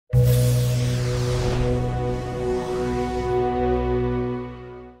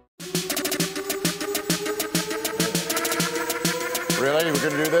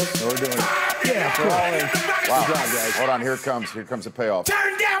this? We're doing it. Yeah, we're all in. Wow. Good job, guys. Hold on, here comes the payoff.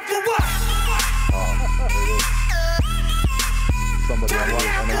 Turn down for what? Somebody on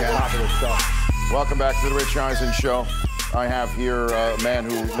top of this stuff. Welcome back to the Rich Eisen Show. I have here a man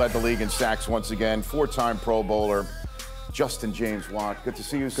who led the league in sacks once again, four-time Pro Bowler, Justin James Watt. Good to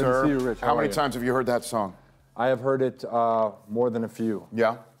see you, sir. Good to see you, Rich. How many times have you heard that song? I have heard it more than a few.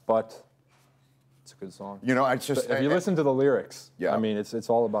 Yeah? But it's a good song. You know, it's just... If you listen to the lyrics, yeah. I mean, it's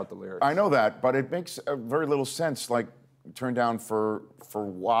all about the lyrics. I know that, but it makes very little sense, like, turn down for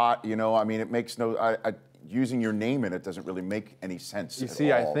what, you know? I mean, it makes no... using your name in it doesn't really make any sense You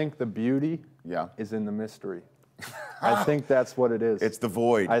see, all. I think the beauty Yeah. is in the mystery. I think that's what it is. It's the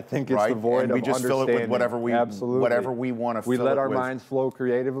void. I think it's right? the void and we of just fill it with understanding. Absolutely. whatever we want to fill it with. We let our minds flow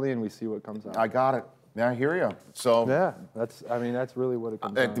creatively, and we see what comes out. I got it. Yeah, I hear you. So yeah, that's really what it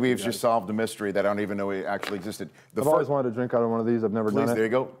comes down to. We've just solved a mystery that I don't even know it actually existed. I've always wanted to drink out of one of these. I've never done it. There you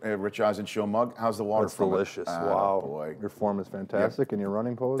go. Rich Eisen Show mug. How's the water? It's delicious. Wow. Boy. Your form is fantastic, and your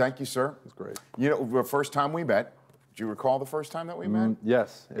running pose. Thank you, sir. It's great. You know, the first time we met, do you recall the first time that we met?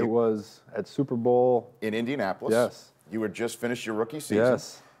 Yes. It was at Super Bowl. In Indianapolis. Yes. You had just finished your rookie season.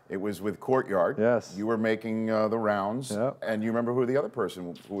 Yes. It was with Courtyard. Yes. You were making the rounds. Yep. And you remember who the other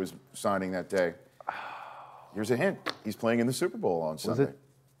person who was signing that day? Here's a hint. He's playing in the Super Bowl on Sunday.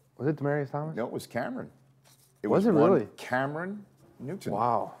 Was it Demaryius Thomas? No, it was Cameron. Was it really? Cameron Newton.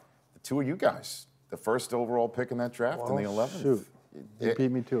 Wow. The two of you guys. The first overall pick in that draft in the 11th. Shoot. He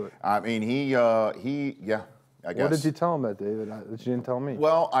beat me to it. I mean, yeah, I guess. What did you tell him that day that you didn't tell me?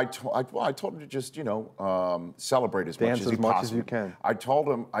 Well, I told him to just, you know, celebrate as much as he possibly. you can. I told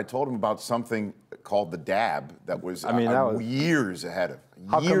him about something called the dab that was, that was years ahead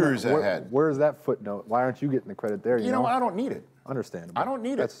of years ahead. Where's that footnote? Why aren't you getting the credit there? You know, I don't need it. Understandable. I don't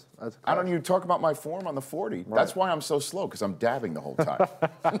need it. That's I don't even talk about my form on the 40. Right. That's why I'm so slow, because I'm dabbing the whole time.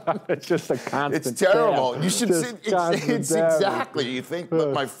 It's just a constant. It's terrible. Dab. You should see. It's exactly. You think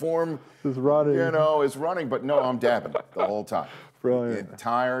that my form is running. You know, is running, but no, I'm dabbing the whole time. Brilliant. The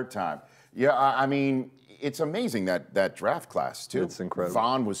entire time. Yeah, I mean, it's amazing that draft class too. It's incredible.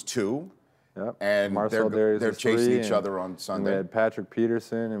 Vaughn was 2. Yep. And Marcel they're chasing each other on Sunday. We had Patrick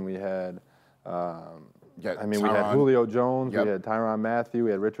Peterson, and we had. We had Julio Jones, Yep. we had Tyrann Mathieu,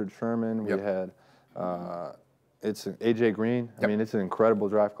 we had Richard Sherman, we had it's AJ Green. Yep. I mean, it's an incredible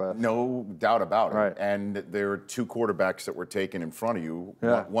draft class. No doubt about it. Right. And there are 2 quarterbacks that were taken in front of you.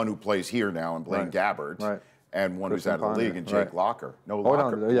 Yeah. One who plays here now and Blaine Gabbert. Right. And one Christian who's out of the league, and Jake Right. Locker. No, Hold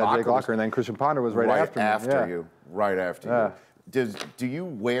Locker. on, yeah, Jake was Locker, and then Christian Ponder was right after me. You. Right after you. Do you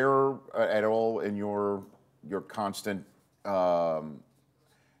wear at all in your constant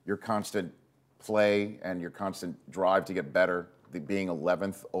play and your constant drive to get better, being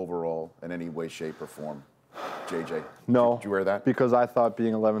 11th overall in any way, shape, or form? JJ? No. Did you wear that? Because I thought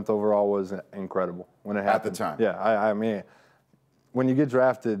being 11th overall was incredible when it happened. At the time? Yeah, I mean, when you get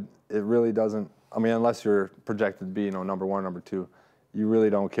drafted, it really doesn't, I mean, unless you're projected to be, number 1, number 2, you really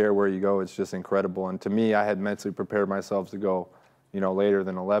don't care where you go. It's just incredible. And to me, I had mentally prepared myself to go, later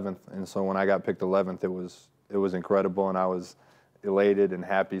than 11th. And so when I got picked 11th, it was incredible, and I was elated and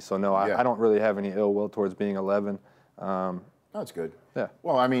happy. So no, I don't really have any ill will towards being 11. That's good. Yeah.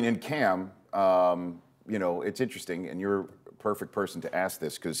 Well, I mean, in Cam, it's interesting, and you're a perfect person to ask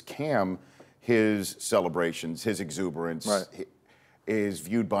this, because Cam, his celebrations, his exuberance, is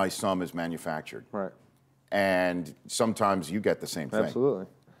viewed by some as manufactured. Right. And sometimes you get the same thing. Absolutely.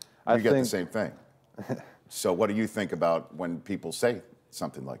 You get the same thing. So what do you think about when people say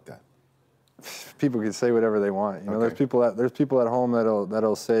something like that? People can say whatever they want. There's people at home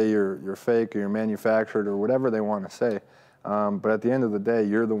that'll say you're fake or you're manufactured or whatever they want to say. But at the end of the day,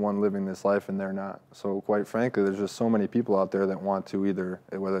 you're the one living this life and they're not. So quite frankly, there's just so many people out there that want to either,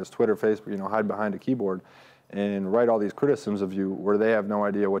 whether it's Twitter, Facebook, hide behind a keyboard and write all these criticisms of you where they have no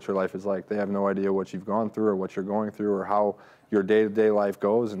idea what your life is like. They have no idea what you've gone through or what you're going through or how your day-to-day life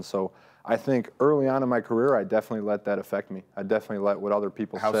goes. And so I think early on in my career, I definitely let that affect me. I definitely let what other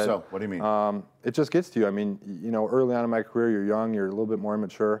people said. How so? What do you mean? It just gets to you. I mean, early on in my career, you're young, you're a little bit more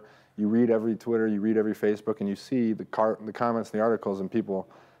immature. You read every Twitter, you read every Facebook, and you see the comments and the articles and people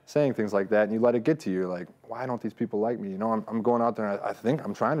saying things like that, and you let it get to you. You're like, why don't these people like me? I'm going out there, and I think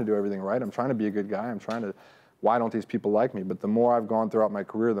I'm trying to do everything right. I'm trying to be a good guy. Why don't these people like me? But the more I've gone throughout my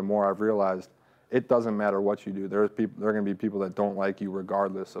career, the more I've realized it doesn't matter what you do. There are going to be people that don't like you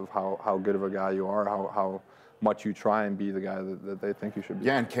regardless of how good of a guy you are, how much you try and be the guy that they think you should be.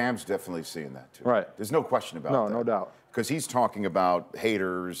 Yeah, and Cam's definitely seeing that too. Right. There's no question about that. No doubt. Because he's talking about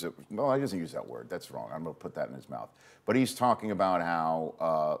haters. No, he doesn't use that word. That's wrong. I'm going to put that in his mouth. But he's talking about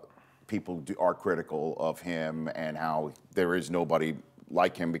how people are critical of him and how there is nobody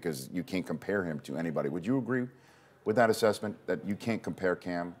like him because you can't compare him to anybody. Would you agree with that assessment, that you can't compare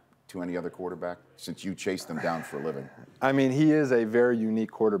Cam to any other quarterback since you chase them down for a living? I mean, he is a very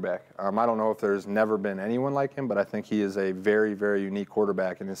unique quarterback. I don't know if there's never been anyone like him, but I think he is a very, very unique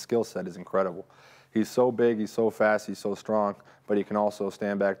quarterback, and his skill set is incredible. He's so big, he's so fast, he's so strong, but he can also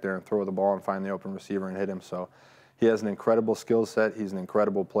stand back there and throw the ball and find the open receiver and hit him. So he has an incredible skill set. He's an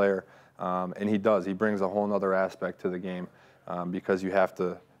incredible player, and he does. He brings a whole other aspect to the game because you have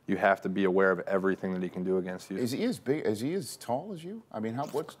to be aware of everything that he can do against you. Is he as big? Is he as tall as you? I mean, I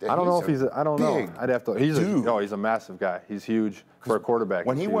don't know if he's. I don't know. I'd have to. He's a massive guy. He's huge for a quarterback.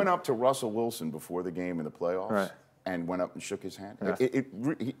 When he went up to Russell Wilson before the game in the playoffs, and went up and shook his hand,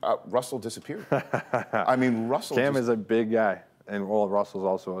 Russell disappeared. I mean, Russell. Cam is a big guy, and Russell's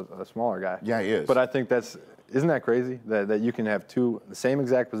also a smaller guy. Yeah, he is. But I think isn't that crazy that you can have the same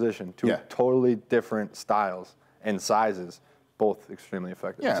exact position, two totally different styles and sizes, both extremely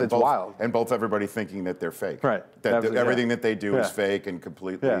effective. Yeah, it's wild. And both everybody thinking that they're fake. Right. That everything that they do is fake and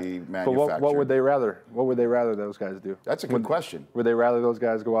completely manufactured. But what would they rather? What would they rather those guys do? That's a good question. Would they rather those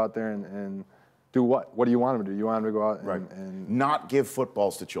guys go out there and do what? What do you want them to do? You want them to go out and not give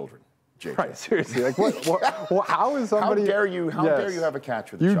footballs to children, JJ. Right, seriously. Like what how is somebody... How dare you have a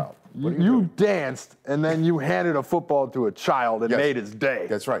catch with a child? You danced, and then you handed a football to a child and made his day.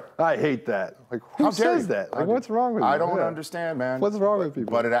 That's right. I hate that. Like, who says that? Like, what's wrong with you? I don't understand, man. What's wrong with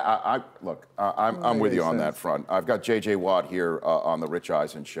people? But look, I'm with you on that front. I've got J.J. Watt here on the Rich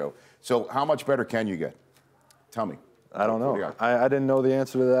Eisen Show. So how much better can you get? Tell me. I don't know. I didn't know the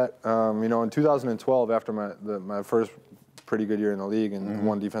answer to that. In 2012, after my first pretty good year in the league and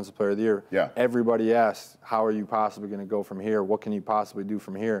won Defensive Player of the Year, everybody asked, how are you possibly going to go from here? What can you possibly do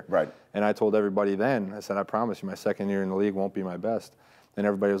from here? Right. And I told everybody then, I said, I promise you, my second year in the league won't be my best. And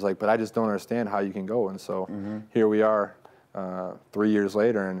everybody was like, but I just don't understand how you can go. And so here we are 3 years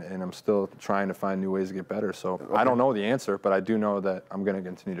later, and I'm still trying to find new ways to get better. So I don't know the answer, but I do know that I'm going to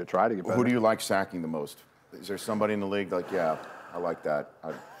continue to try to get better. Who do you like sacking the most? Is there somebody in the league like, yeah, I like that.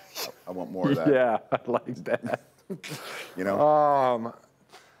 I want more of that. Yeah, I like that.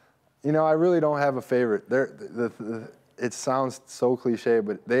 I really don't have a favorite. It sounds so cliche,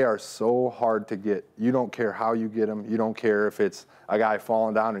 but they are so hard to get. You don't care how you get them. You don't care if it's a guy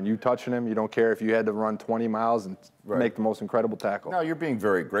falling down and you touching him. You don't care if you had to run 20 miles and make the most incredible tackle. No, you're being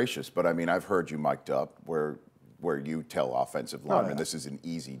very gracious, but I mean, I've heard you mic'd up where you tell offensive linemen, this is an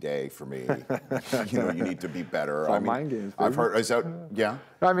easy day for me. You need to be better. It's all mind games, baby. I've heard, yeah?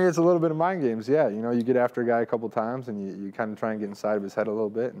 I mean, it's a little bit of mind games, yeah. You get after a guy a couple times and you kind of try and get inside of his head a little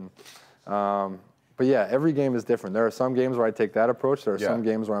bit. But yeah, every game is different. There are some games where I take that approach. There are some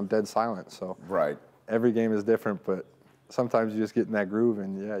games where I'm dead silent. So every game is different, but sometimes you just get in that groove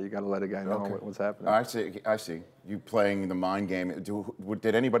and you got to let a guy know what's happening. I see. You playing the mind game.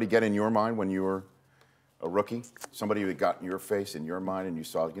 Did anybody get in your mind when you were a rookie? Somebody that got in your face, in your mind, and you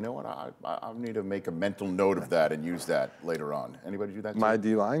saw, you know what, I need to make a mental note of that and use that later on. Anybody do that? My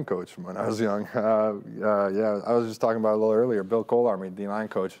D-line coach from when I was young. I was just talking about it a little earlier. Bill Kolar, my D-line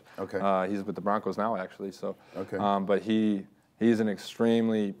coach. Okay. He's with the Broncos now, actually. So. Okay. But he's an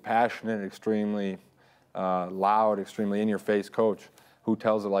extremely passionate, extremely loud, extremely in-your-face coach who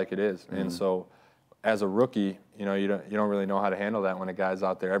tells it like it is. And so, as a rookie, you don't really know how to handle that when a guy's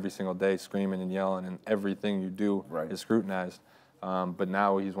out there every single day screaming and yelling, and everything you do is scrutinized. But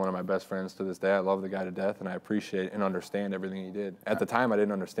now he's one of my best friends to this day. I love the guy to death, and I appreciate and understand everything he did. At the time, I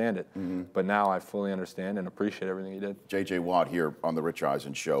didn't understand it, but now I fully understand and appreciate everything he did. J.J. Watt here on the Rich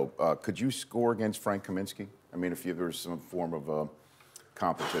Eisen Show. Could you score against Frank Kaminsky? I mean, if there was some form of a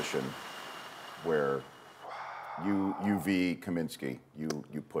competition where you v. Kaminsky,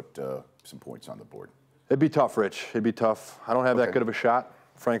 you put some points on the board. It'd be tough, Rich. It'd be tough. I don't have that good of a shot.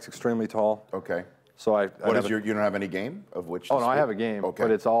 Frank's extremely tall. Okay. So you don't have any game of which? Oh no, I have a game. Okay.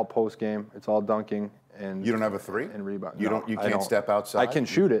 But it's all post game. It's all dunking and. You don't have a three? And rebound. You can't step outside. I can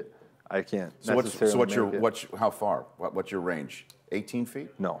shoot it. I can't. So how far? What's your range? 18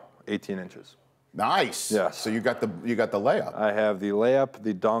 feet? No, 18 inches. Nice. Yes. So you got the layup. I have the layup,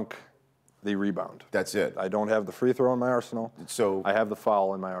 the dunk, the rebound. That's it. I don't have the free throw in my arsenal. So I have the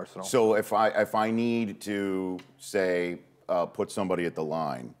foul in my arsenal. So if I need to say put somebody at the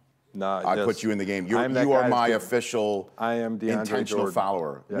line, I put you in the game. You are my official. I am DeAndre intentional Jordan.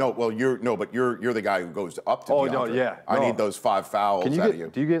 fouler. Yeah. But you're the guy who goes up to. Oh DeAndre. No, yeah. I need those 5 fouls out of you.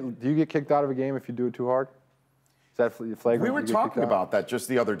 Do you get kicked out of a game if you do it too hard? Is that flagrant? We were talking about that just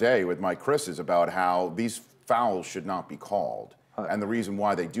the other day with Mike Chris's about how these fouls should not be called. And the reason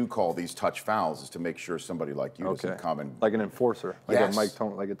why they do call these touch fouls is to make sure somebody like you doesn't come and like an enforcer, like yes.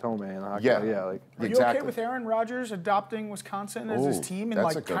 like a toe man in hockey. Yeah, like Are you okay with Aaron Rodgers adopting Wisconsin as his team and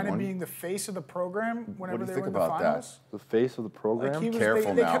like kind of being the face of the program whenever they were in the finals? The face of the program. Like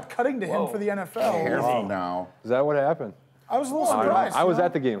Careful they now. kept cutting to him for the NFL. Careful now. Is that what happened? I was a little surprised. I was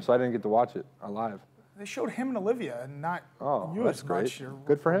at the game, so I didn't get to watch it live. They showed him and Olivia, and not you that's as great. much.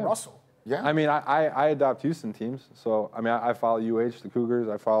 Good for him. Russell. Yeah. I mean, I adopt Houston teams, so I mean, I follow UH, the Cougars.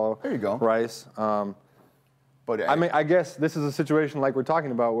 I follow there you go. Rice. But I mean, I guess this is a situation like we're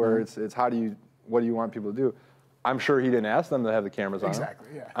talking about where it's what do you want people to do? I'm sure he didn't ask them to have the cameras on. Exactly.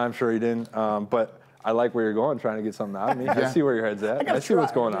 Yeah. I'm sure he didn't. But I like where you're going, trying to get something out of me. I see where your head's at. I see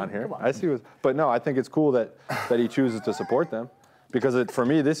what's going on here. I see what's. But no, I think it's cool that he chooses to support them. Because for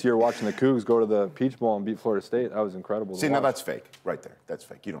me this year, watching the Cougs go to the Peach Bowl and beat Florida State, that was incredible. See, now that's fake, right there. That's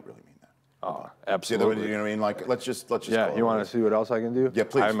fake. You don't really mean that. Oh, absolutely. You know what I mean? Like, let's just. Yeah, you want to see what else I can do? Yeah,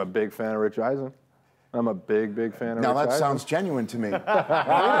 please. I'm a big fan of Rich Eisen. I'm a big fan of Rich Eisen. Now that sounds genuine to me. Wait a minute.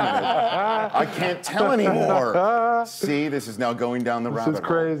 I can't tell anymore. See, this is now going down the rabbit hole. This is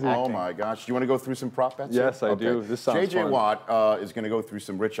crazy. Oh my gosh. Do you want to go through some prop bets? Yes, I do. This sounds JJ fun. Watt is going to go through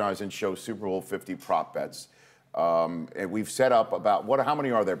some Rich Eisen Show Super Bowl 50 prop bets. And we've set up about how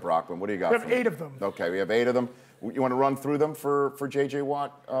many are there, Brockman? What do you got? We have 8 of them. Okay, we have 8 of them. You want to run through them for JJ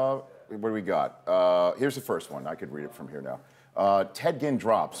Watt? What do we got? Here's the first one. I could read it from here now. Ted Ginn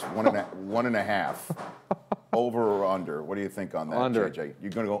drops 1.5. Over or under? What do you think on that, under. JJ?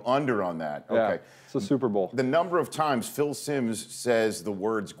 You're going to go under on that. Yeah, Okay. it's a Super Bowl. The number of times Phil Simms says the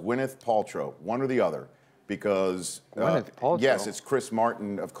words Gwyneth Paltrow, one or the other, because Gwyneth Paltrow? Yes, it's Chris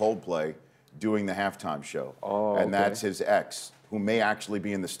Martin of Coldplay doing the halftime show. Oh, and that's his ex, who may actually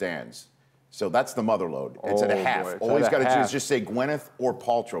be in the stands. So that's the mother load. It's at a half. Boy, All he's got to do is just say Gwyneth or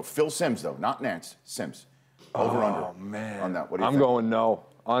Paltrow. Phil Simms, though, not Nance. Simms. Over under. Oh, man. On that. What do you I'm think? going no.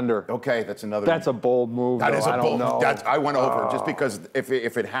 Under. Okay, that's another. That's a bold move. That is a bold. Know. I went over just because if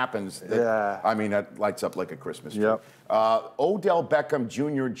it happens, I mean that lights up like a Christmas tree. Yep. Odell Beckham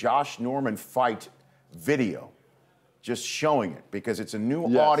Jr. Josh Norman fight video, just showing it because it's a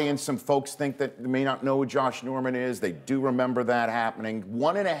new audience. Some folks think that they may not know who Josh Norman is. They do remember that happening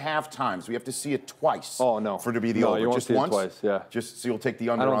 1.5 times. We have to see it twice. Oh no. For it to be the no, over. you won't Just see once. It twice. Yeah. Just so you'll take the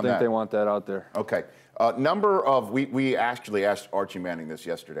under I don't on think that. they want that out there. Okay. Number of, we actually asked Archie Manning this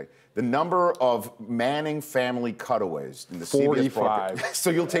yesterday. The number of Manning family cutaways in the 45. CBS broadcast.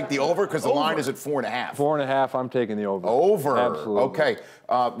 So you'll take the over because the line is at 4.5. 4.5, I'm taking the over. Over. Absolutely. Okay.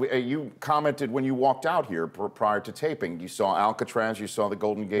 You commented when you walked out here prior to taping. You saw Alcatraz, you saw the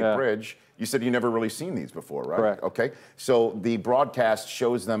Golden Gate Bridge. You said you never really seen these before, right? Correct. Okay. So the broadcast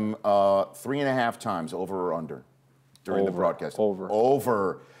shows them 3.5 times over or under during the broadcast.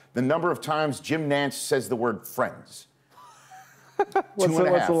 Over. The number of times Jim Nance says the word friends. What's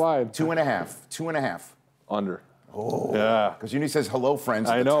the line? 2.5. 2.5. Under. Oh. Yeah. Because he says hello, friends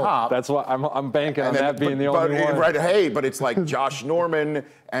at I know. the top. That's why I'm banking on that being the only one. Right. Hey, but it's like Josh Norman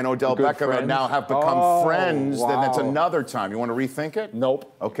and Odell Beckham now have become friends. Wow. Then that's another time. You want to rethink it?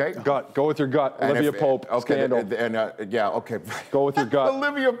 Nope. Okay. Gut. Go with your gut. Olivia Pope. Scandal. Okay. Go with your gut.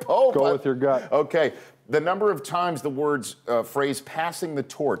 Olivia Pope. Go with your gut. Okay. The number of times the words phrase "passing the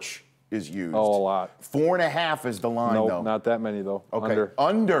torch" is used. Oh, a lot. 4.5 is the line, nope, though. not that many though. Okay.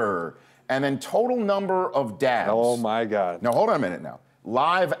 Under. And then total number of dabs. Oh my God. Now hold on a minute now.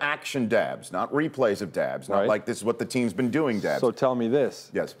 Live action dabs, not replays of dabs. Not like this is what the team's been doing dabs. So tell me this.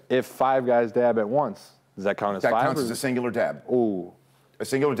 Yes. If 5 guys dab at once, does that count as 5? That counts as a singular dab. Ooh. A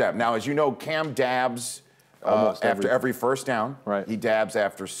singular dab. Now, as you know, Cam dabs after every first down. Right. He dabs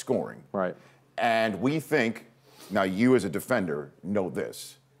after scoring. Right. And we think, now you as a defender know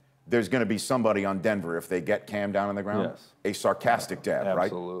this, there's going to be somebody on Denver if they get Cam down on the ground. Yes. A sarcastic dab, right?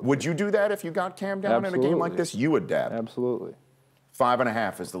 Absolutely. Would you do that if you got Cam down in a game like this? You would dab. Absolutely.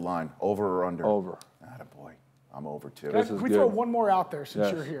 5.5 is the line. Over or under? Over. Attaboy. I'm over too. Can we throw one more out there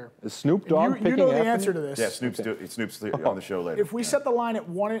since you're here? Is Snoop Dogg picking You know the Anthony? answer to this. Yeah, Snoop's on the show later. If we set the line at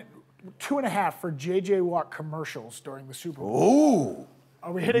 2.5 for JJ Watt commercials during the Super Bowl. Ooh.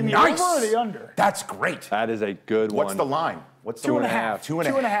 Are we hitting the over or the under? That's great. That is a good one. What's the line? What's the 2.5.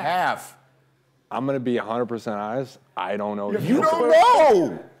 2.5. I'm going to be 100% honest. I don't know. You don't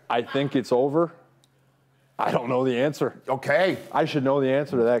know. I think it's over. I don't know the answer. Okay. I should know the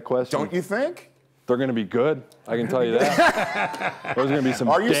answer to that question. Don't you think? They're going to be good. I can tell you that. There's going to be some.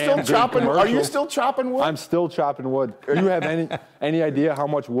 Are you damn still chopping? good Are you commercials. still chopping wood? I'm still chopping wood. Do you have any idea how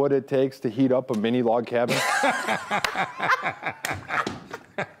much wood it takes to heat up a mini log cabin?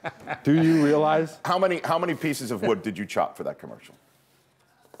 Do you realize? How many pieces of wood did you chop for that commercial?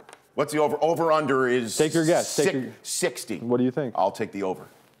 What's the over? Over-under is... Take your guess. 60. What do you think? I'll take the over.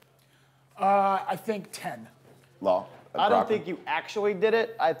 I think 10. Law? I don't think you actually did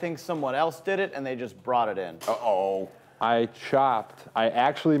it. I think someone else did it, and they just brought it in. Uh-oh. I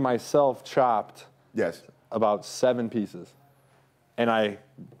actually myself chopped Yes. about 7 pieces, and I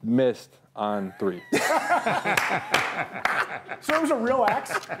missed on 3. So it was a real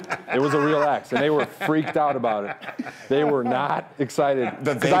axe? It was a real axe, and they were freaked out about it. They were not excited.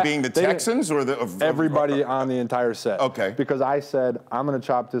 They being the Texans or the... Everybody on the entire set. Okay. Because I said, I'm going to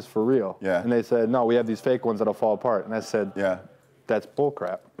chop this for real. Yeah. And they said, no, we have these fake ones that'll fall apart. And I said, Yeah. that's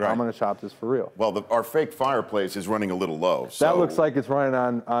bullcrap. Right. I'm going to chop this for real. Well, our fake fireplace is running a little low. So. That looks like it's running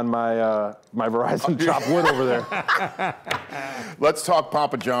on my my Verizon chopped wood over there. Let's talk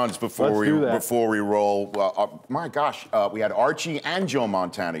Papa John's before we roll. My gosh, we had Archie and Joe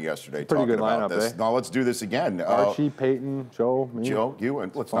Montana yesterday Pretty talking good about lineup, this. eh? Now let's do this again. Archie, Peyton, Joe, me. Joe, you,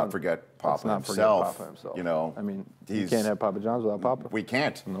 and let's not forget Papa himself. You know, I mean, you can't have Papa John's without Papa. We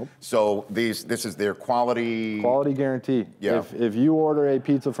can't. Nope. So this is their quality guarantee. Yeah. If you order a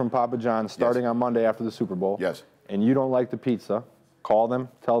pizza from Papa John's starting on Monday after the Super Bowl, yes, and you don't like the pizza, call them,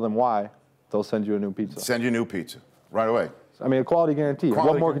 tell them why. They'll send you a new pizza. Send you a new pizza right away. I mean, a quality guarantee.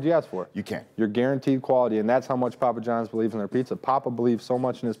 What more could you ask for? You can't. You're guaranteed quality, and that's how much Papa John's believes in their pizza. Papa believes so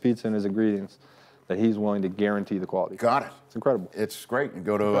much in his pizza and his ingredients that he's willing to guarantee the quality. Got it. It's incredible. It's great. And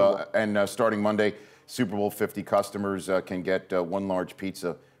go to starting Monday, Super Bowl 50 customers can get 1 large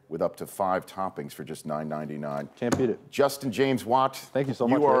pizza with up to 5 toppings for just $9.99. Can't beat it. Justin James Watt. Thank you so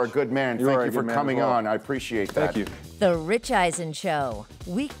much. You are Rich. a good man. Thank you for coming on. I appreciate that. Thank you. The Rich Eisen Show,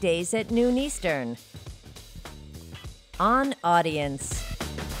 weekdays at noon Eastern. On Audience.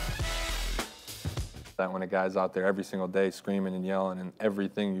 That when a guy's out there every single day screaming and yelling and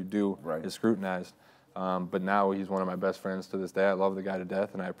everything you do is scrutinized. But now he's one of my best friends to this day. I love the guy to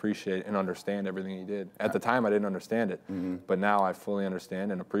death, and I appreciate and understand everything he did. At the time, I didn't understand it, but now I fully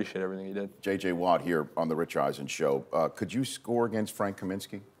understand and appreciate everything he did. J.J. Watt here on the Rich Eisen Show. Could you score against Frank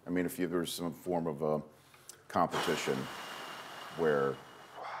Kaminsky? I mean, if there was some form of a competition where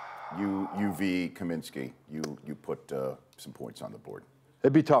you v. Kaminsky, you put some points on the board.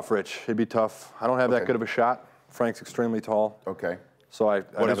 It'd be tough, Rich. It'd be tough. I don't have that good of a shot. Frank's extremely tall. Okay. So you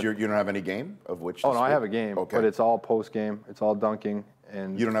don't have any game of which? Oh no, I have a game, but it's all post game. It's all dunking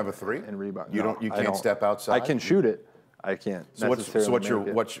and. You don't have a 3 and rebound. You can't step outside. I can shoot it. I can't. So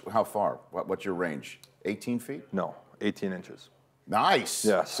how far? What's your range? 18 feet? No, 18 inches. Nice.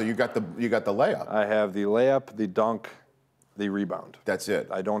 Yes. So you got the layup. I have the layup, the dunk, the rebound. That's it.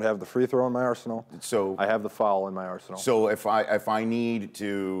 I don't have the free throw in my arsenal. So I have the foul in my arsenal. So if I need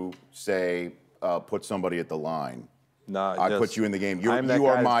to say put somebody at the line. I put you in the game. You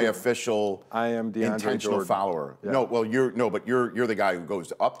are my official. I am DeAndre intentional Jordan. fouler. Yeah. No, well you're the guy who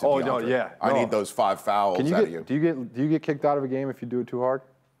goes up to. Oh DeAndre. no, yeah. I need those 5 fouls out of you. Do you get kicked out of a game if you do it too hard?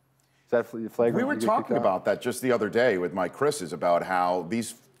 Is that flagrant? We were talking about that just the other day with my Chris's about how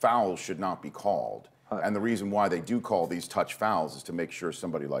these fouls should not be called. And the reason why they do call these touch fouls is to make sure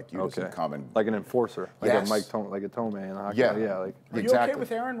somebody like you doesn't come and like an enforcer, like a like a toe man in hockey. Yeah, like Are you okay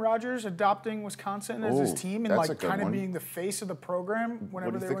with Aaron Rodgers adopting Wisconsin as his team and like kind of being the face of the program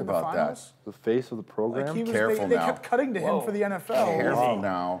whenever they were in the finals? The face of the program. Like Careful they now. kept cutting to him for the NFL. Careful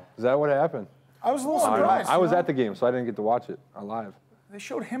now. Is that what happened? I was a little surprised. I was at the game, so I didn't get to watch it live. They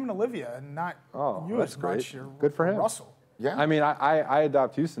showed him and Olivia, and not you that's as much. great. Good for him. Russell. Yeah. I mean, I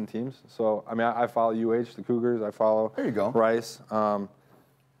adopt Houston teams, so I mean, I follow UH, the Cougars. I follow there you go. Rice.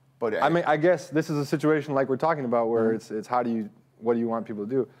 But I mean, I guess this is a situation like we're talking about where it's what do you want people to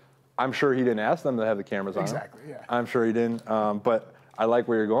do? I'm sure he didn't ask them to have the cameras on. Exactly. Yeah. I'm sure he didn't. But I like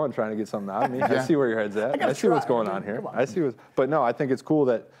where you're going, trying to get something out of me. I see where your head's at. I see what's going on here. I see what's. But no, I think it's cool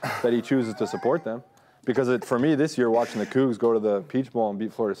that he chooses to support them. Because for me this year, watching the Cougs go to the Peach Bowl and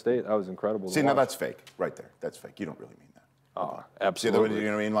beat Florida State, that was incredible. See, now that's fake, right there. That's fake. You don't really mean that. Oh, absolutely. You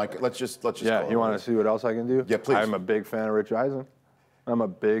know what I mean? Like, let's just. Yeah. You want to see what else I can do? Yeah, please. I'm a big fan of Rich Eisen. I'm a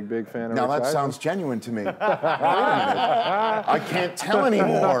big fan of Rich Eisen. Now that sounds genuine to me. Wait a minute. I can't tell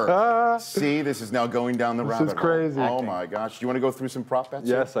anymore. See, this is now going down the rabbit hole. This is crazy. Oh my gosh. Do you want to go through some prop bets?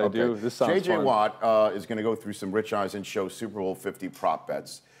 Yes, I do. This sounds J.J. fun. Watt is going to go through some Rich Eisen Show Super Bowl 50 prop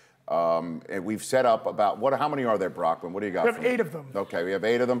bets. And we've set up about how many are there, Brockman? What do you got? We have 8 of them. Okay, we have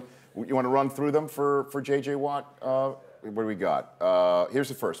 8 of them. You want to run through them for J.J. Watt? What do we got? Here's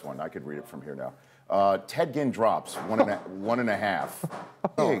the first one. I could read it from here now. Ted Ginn drops 1.5.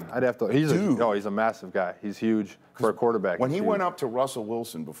 Big. I'd have to. He's a massive guy. He's huge for a quarterback. When he went up to Russell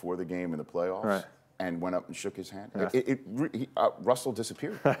Wilson before the game in the playoffs and went up and shook his hand, Russell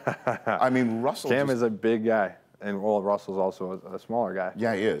disappeared. I mean, Russell. Cam is a big guy. well, Russell's also a smaller guy.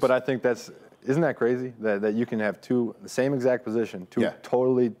 Yeah, he is. But I think isn't that crazy that you can have the same exact position, two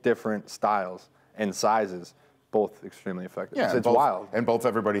totally different styles and sizes, both extremely effective. Yeah, it's wild. And both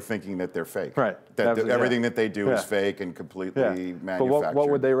everybody thinking that they're fake. Right. That everything that they do is fake and completely manufactured. But what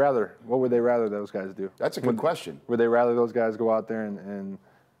would they rather? What would they rather those guys do? That's a good question. Would they rather those guys go out there and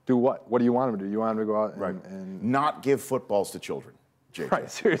do what? What do you want them to do? You want them to go out and not give footballs to children, JJ.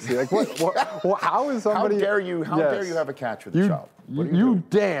 Right, seriously. Like what how is somebody... How dare you have a catch with a child? You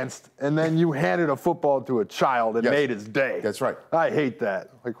danced, and then you handed a football to a child and made his day. That's right. I hate that.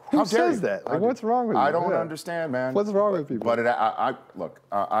 Like, who says that? Like, what's wrong with you? I don't understand, man. What's wrong with people? But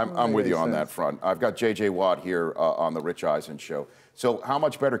I'm with you on that front. I've got J.J. Watt here on the Rich Eisen Show. So how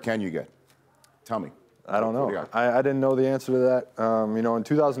much better can you get? Tell me. I don't know. I didn't know the answer to that. In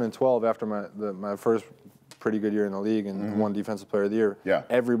 2012, after my first pretty good year in the league and won Defensive Player of the Year,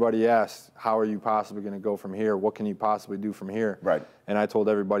 everybody asked, how are you possibly going to go from here? What can you possibly do from here? Right. And I told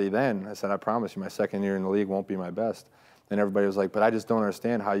everybody then, I said, I promise you my second year in the league won't be my best. And everybody was like, but I just don't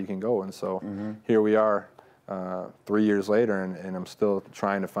understand how you can go. And so here we are 3 years later, and I'm still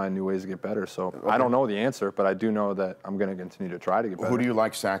trying to find new ways to get better. So I don't know the answer, but I do know that I'm going to continue to try to get better. Who do you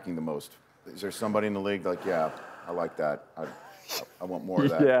like sacking the most? Is there somebody in the league like, yeah, I like that. I want more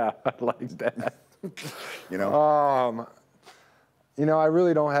of that. Yeah, I like that. You know? I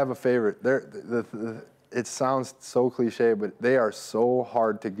really don't have a favorite. It sounds so cliche, but they are so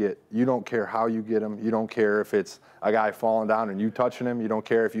hard to get. You don't care how you get them. You don't care if it's a guy falling down and you touching him. You don't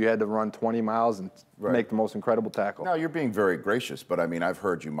care if you had to run 20 miles and make the most incredible tackle. No, you're being very gracious, but I mean, I've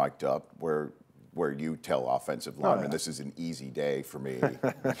heard you mic'd up where you tell offensive linemen, this is an easy day for me.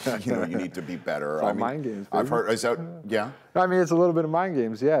 You need to be better. It's all mind games, baby. I've heard, is that, yeah? I mean, it's a little bit of mind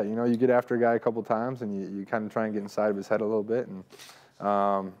games, yeah. You get after a guy a couple times and you kind of try and get inside of his head a little bit.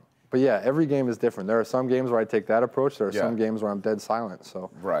 But yeah, every game is different. There are some games where I take that approach. There are some games where I'm dead silent.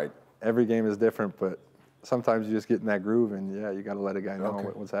 So every game is different, but sometimes you just get in that groove and you got to let a guy know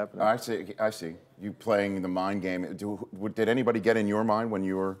what's happening. I see. You playing the mind game. Did anybody get in your mind when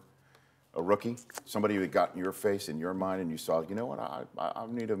you were a rookie? Somebody who got in your face, in your mind, and you saw, you know what, I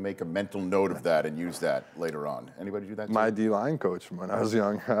need to make a mental note of that and use that later on. Anybody do that too? My D-line coach from when I was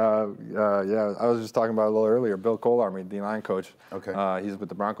young. I was just talking about it a little earlier. Bill Kolar, my D-line coach. Okay. He's with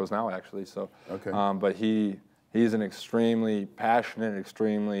the Broncos now, actually. So. Okay. But he's an extremely passionate,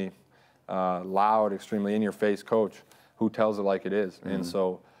 extremely loud, extremely in-your-face coach who tells it like it is. And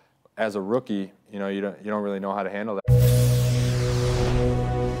so, as a rookie, you don't really know how to handle that.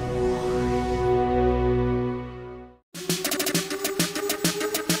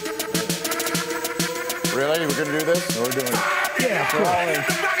 Really? We're going to do this? We're doing it. Yeah, we're all in.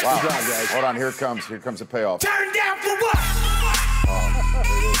 Wow. Good job, guys. Hold on, here it comes the payoff. Turn down for what?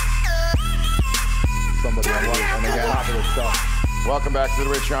 Somebody on top of this stuff. Welcome back to the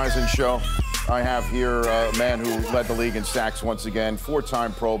Rich Eisen Show. I have here a man who led the league in sacks once again,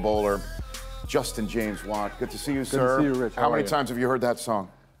 4-time Pro Bowler, Justin James Watt. Good to see you, sir. Good to see you, Rich. How many times have you heard that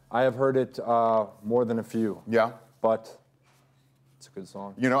song? I have heard it more than a few. Yeah? But it's a good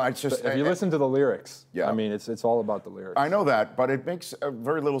song. It's just... If you listen to the lyrics, I mean, it's all about the lyrics. I know that, but it makes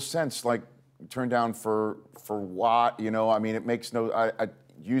very little sense, like, turn down for what, I mean, it makes no...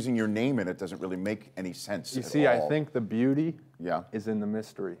 using your name in it doesn't really make any sense You see, all. I think the beauty is in the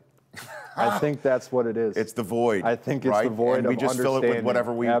mystery. I think that's what it is. It's the void. I think it's the void and we just fill it with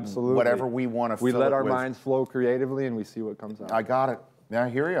whatever we want to fill it with. We let our minds flow creatively and we see what comes out. I got it. Yeah, I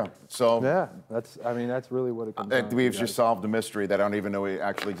hear you. So yeah, that's really what it comes down to. We've just solved a mystery that I don't even know it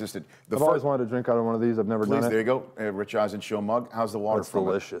actually existed. I've always wanted to drink out of one of these. I've never done it. There you go. Rich Eisen Show mug. How's the water? It's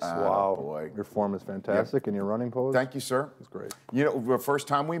delicious. Wow. Boy. Your form is fantastic and your running pose. Thank you, sir. It's great. The first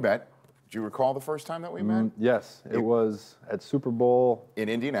time we met, do you recall the first time that we met? Yes. It was at Super Bowl. In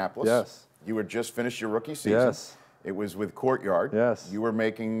Indianapolis. Yes. You had just finished your rookie season. Yes. It was with Courtyard. Yes. You were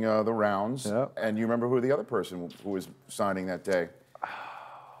making the rounds. Yep. And you remember who the other person who was signing that day?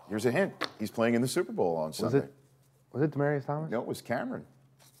 Here's a hint. He's playing in the Super Bowl on Sunday. Was it Demaryius Thomas? No, it was Cameron.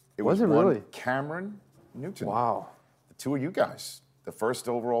 Was it really? Cameron Newton. Wow. The two of you guys. The first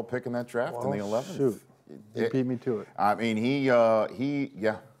overall pick in that draft in the 11th. Shoot. He beat me to it. I mean,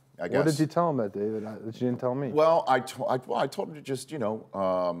 I guess. What did you tell him that day that you didn't tell me? Well, I told him to just,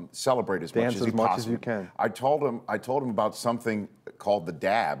 celebrate as much as he possibly. As you can. I told him about something called the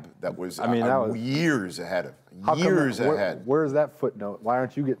dab that was, that was years ahead of. Ahead. Where's that footnote? Why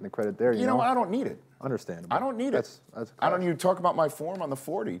aren't you getting the credit there? You know, I don't need it. Understandable. I don't need it. I don't need to talk about my form on the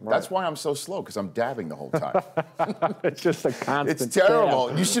 40. Right. That's why I'm so slow, because I'm dabbing the whole time. It's just a constant. It's terrible.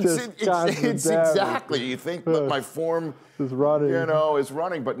 Dab. You should see. It's exactly. You think that my form is running. Is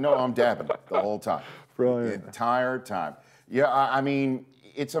running, but no, I'm dabbing the whole time. Brilliant. The entire time. Yeah, I mean,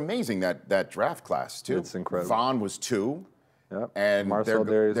 it's amazing that draft class, too. It's incredible. Vaughn was 2. Yep. And Marcel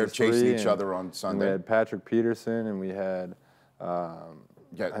Darius they're was chasing 3, each other on Sunday. And we had Patrick Peterson, and we had,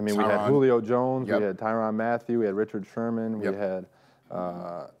 we had Julio Jones, Yep. we had Tyrann Mathieu, we had Richard Sherman, Yep. we had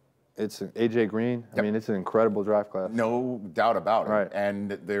it's AJ Green. Yep. I mean, it's an incredible draft class. No doubt about it. Right.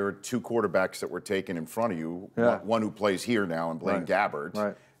 And there are 2 quarterbacks that were taken in front of you. Yeah. One who plays here now, and Blaine Gabbert.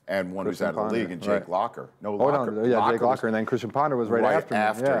 Right. And one Christian who's out of the league, and Jake Right. Locker. No, Oh, Locker. no, yeah, Locker Jake Locker, and then Christian Ponder was right after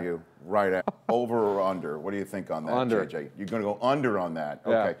me. Yeah. you. Right over or under? What do you think on that, Under. JJ? You're going to go under on that.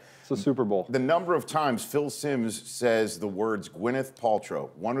 Yeah. Okay. It's a Super Bowl. The number of times Phil Simms says the words Gwyneth Paltrow,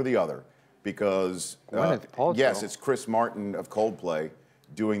 one or the other, because Gwyneth Paltrow? yes, it's Chris Martin of Coldplay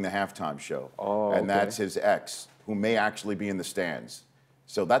doing the halftime show, and that's his ex, who may actually be in the stands.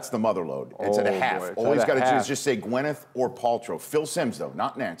 So that's the mother load. It's at a half. Boy, it's All at he's a got to do half. is just say Gwyneth or Paltrow. Phil Simms, though,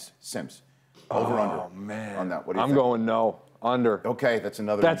 not Nance. Simms. Over under. Man. On that. What do you I'm think? going no. Under. Okay, that's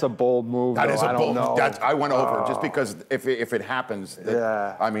another. That's a bold move. That though. is a I bold. don't know. That's, I went over just because if it happens,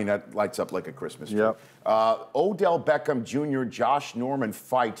 Yeah. I mean that lights up like a Christmas tree. Yep. Odell Beckham Jr. Josh Norman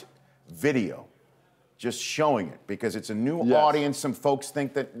fight video, just showing it because it's a new Yes. audience. Some folks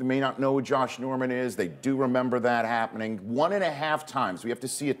think that they may not know who Josh Norman is. They do remember that happening 1.5 times. We have to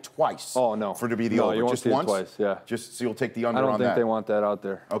see it twice. Oh, no. For it to be the No, over. you won't Just see it once. twice, yeah. Just so you'll take the under I don't on think that. they want that out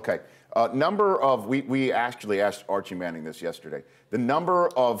there. Okay. Number of, we actually asked Archie Manning this yesterday. The number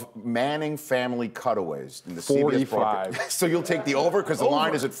of Manning family cutaways in the CBS 45. broadcast. So you'll take the over because the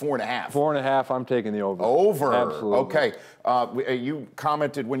line is at 4.5. 4.5. I'm taking the over. Over. Absolutely. Okay. You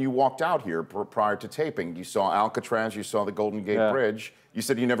commented when you walked out here prior to taping. You saw Alcatraz. You saw the Golden Gate Bridge. You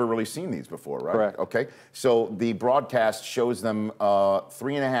said you never really seen these before, right? Correct. Okay. So the broadcast shows them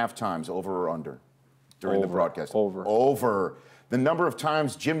 3.5 times over or under during the Over. broadcast. Over. Over. The number of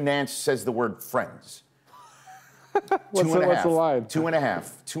times Jim Nance says the word friends. What's the line?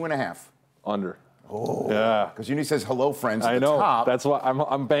 2.5. 2.5. Under. Oh. Yeah. Because he says hello, friends, at I the know. top. That's why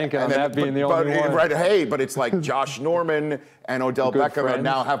I'm banking on that being the only one. Right, hey, but it's like Josh Norman and Odell Good Beckham friends.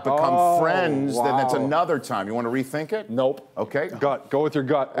 now have become friends. Wow. Then that's another time. You want to rethink it? Nope. Okay. Gut. Go with your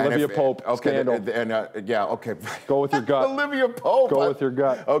gut. And Olivia if- Pope. Okay. Scandal. Yeah. Okay. Go with your gut. Olivia Pope. Go with your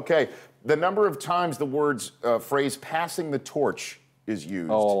gut. Okay. The number of times the words phrase "passing the torch" is used.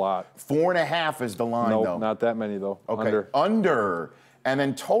 Oh, a lot. 4.5 is the line, Nope, though. not that many though. Okay. Under. And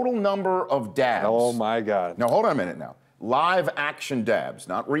then total number of dabs. Oh my God. Now, hold on a minute now. Live action dabs,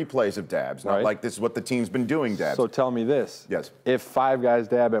 not replays of dabs. Not Right. like this is what the team's been doing dabs. So tell me this. Yes. If 5 guys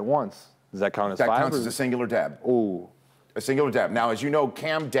dab at once, does that count as that 5? counts as a singular dab. Ooh. A singular dab. Now, as you know,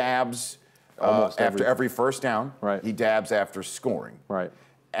 Cam dabs Almost after every first down. Right. He dabs after scoring. Right.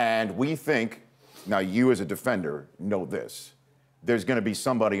 And we think, now you as a defender know this, there's going to be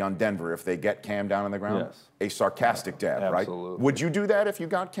somebody on Denver if they get Cam down on the ground. Yes. A sarcastic dab, right? Absolutely. Would you do that if you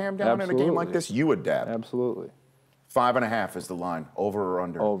got Cam down in a game like Absolutely. this? You would dab. Absolutely. 5.5 is the line. Over or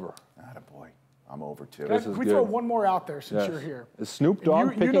under? Over. Attaboy. I'm over too. This Can is we good. throw one more out there since Yes. you're here? Is Snoop Dogg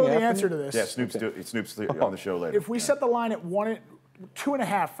You picking know the after answer me? to this. Yeah, Snoop's on the show later. If we set the line at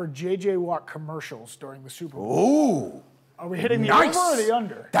 2.5 for J.J. Watt commercials during the Super Bowl, Ooh, are we hitting the nice. over or the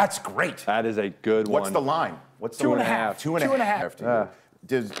under? That's great. That is a good one. What's the line? What's the 2.5. 2.5.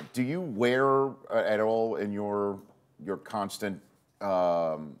 2.5. Do you wear at all in your constant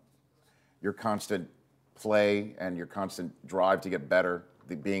play and your constant drive to get better,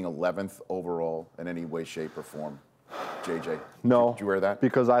 being 11th overall in any way, shape, or form? JJ, No. Did you wear that?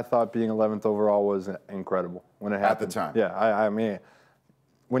 Because I thought being 11th overall was incredible when it happened. At the time. Yeah, I mean,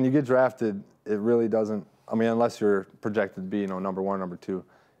 when you get drafted, it really doesn't, I mean, unless you're projected to be, number 1, number 2,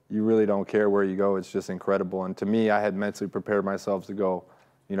 you really don't care where you go. It's just incredible. And to me, I had mentally prepared myself to go,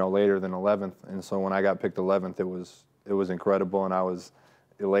 later than 11th. And so when I got picked 11th, it was incredible, and I was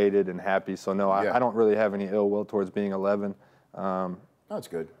elated and happy. So no, I don't really have any ill will towards being 11. That's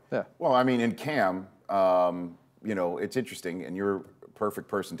good. Yeah. Well, I mean, in Cam, it's interesting, and you're a perfect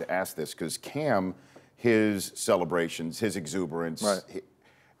person to ask this because Cam, his celebrations, his exuberance, Right.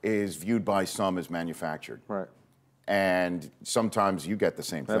 is viewed by some as manufactured. Right. And sometimes you get the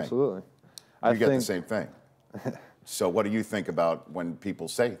same thing. Absolutely. You get the same thing. So what do you think about when people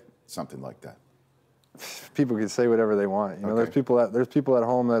say something like that? People can say whatever they want. Okay. There's people at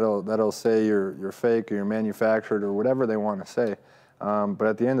home that'll say you're fake or you're manufactured or whatever they want to say. But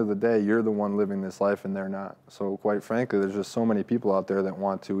at the end of the day, you're the one living this life and they're not. So quite frankly, there's just so many people out there that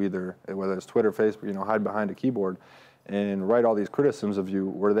want to either, whether it's Twitter, Facebook, hide behind a keyboard and write all these criticisms of you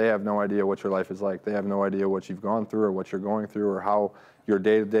where they have no idea what your life is like. They have no idea what you've gone through or what you're going through or how your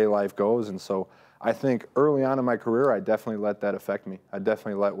day-to-day life goes. And so I think early on in my career, I definitely let that affect me. I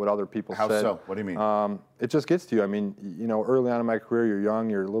definitely let what other people said. How so? What do you mean? It just gets to you. I mean, you know, early on in my career, you're young,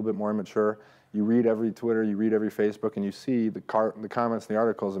 you're a little bit more immature. You read every Twitter, you read every Facebook, and you see the comments and the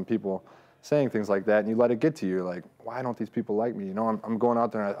articles and people saying things like that, and you let it get to you. You're like, why don't these people like me? You know, I'm going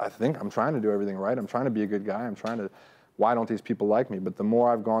out there and I think I'm trying to do everything right. I'm trying to be a good guy. Why don't these people like me? But the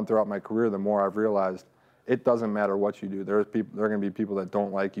more I've gone throughout my career, the more I've realized it doesn't matter what you do. There are going to be people that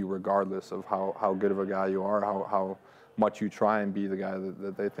don't like you regardless of how good of a guy you are, how much you try and be the guy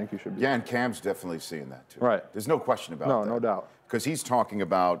that they think you should be. Yeah, and Cam's definitely seeing that too. Right. There's no question about that. No doubt. Because he's talking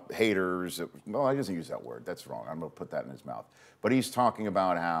about haters. No, he doesn't use that word. That's wrong. I'm going to put that in his mouth. But he's talking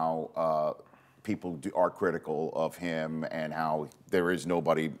about how people are critical of him and how there is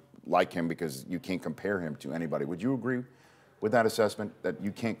nobody like him because you can't compare him to anybody. Would you agree with that assessment, that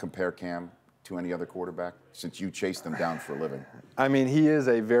you can't compare Cam to any other quarterback since you chase them down for a living? I mean, he is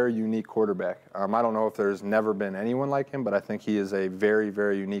a very unique quarterback. I don't know if there's never been anyone like him, but I think he is a very,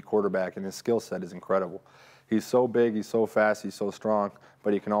 very unique quarterback, and his skill set is incredible. He's so big, he's so fast, he's so strong,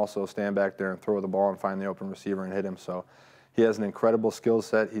 but he can also stand back there and throw the ball and find the open receiver and hit him. So he has an incredible skill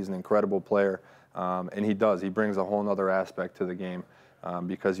set. He's an incredible player, and he brings a whole other aspect to the game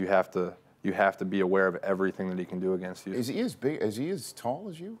because you have to be aware of everything that he can do against you. Is he as big? Is he as tall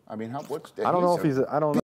as you? I mean, I don't know if I don't know.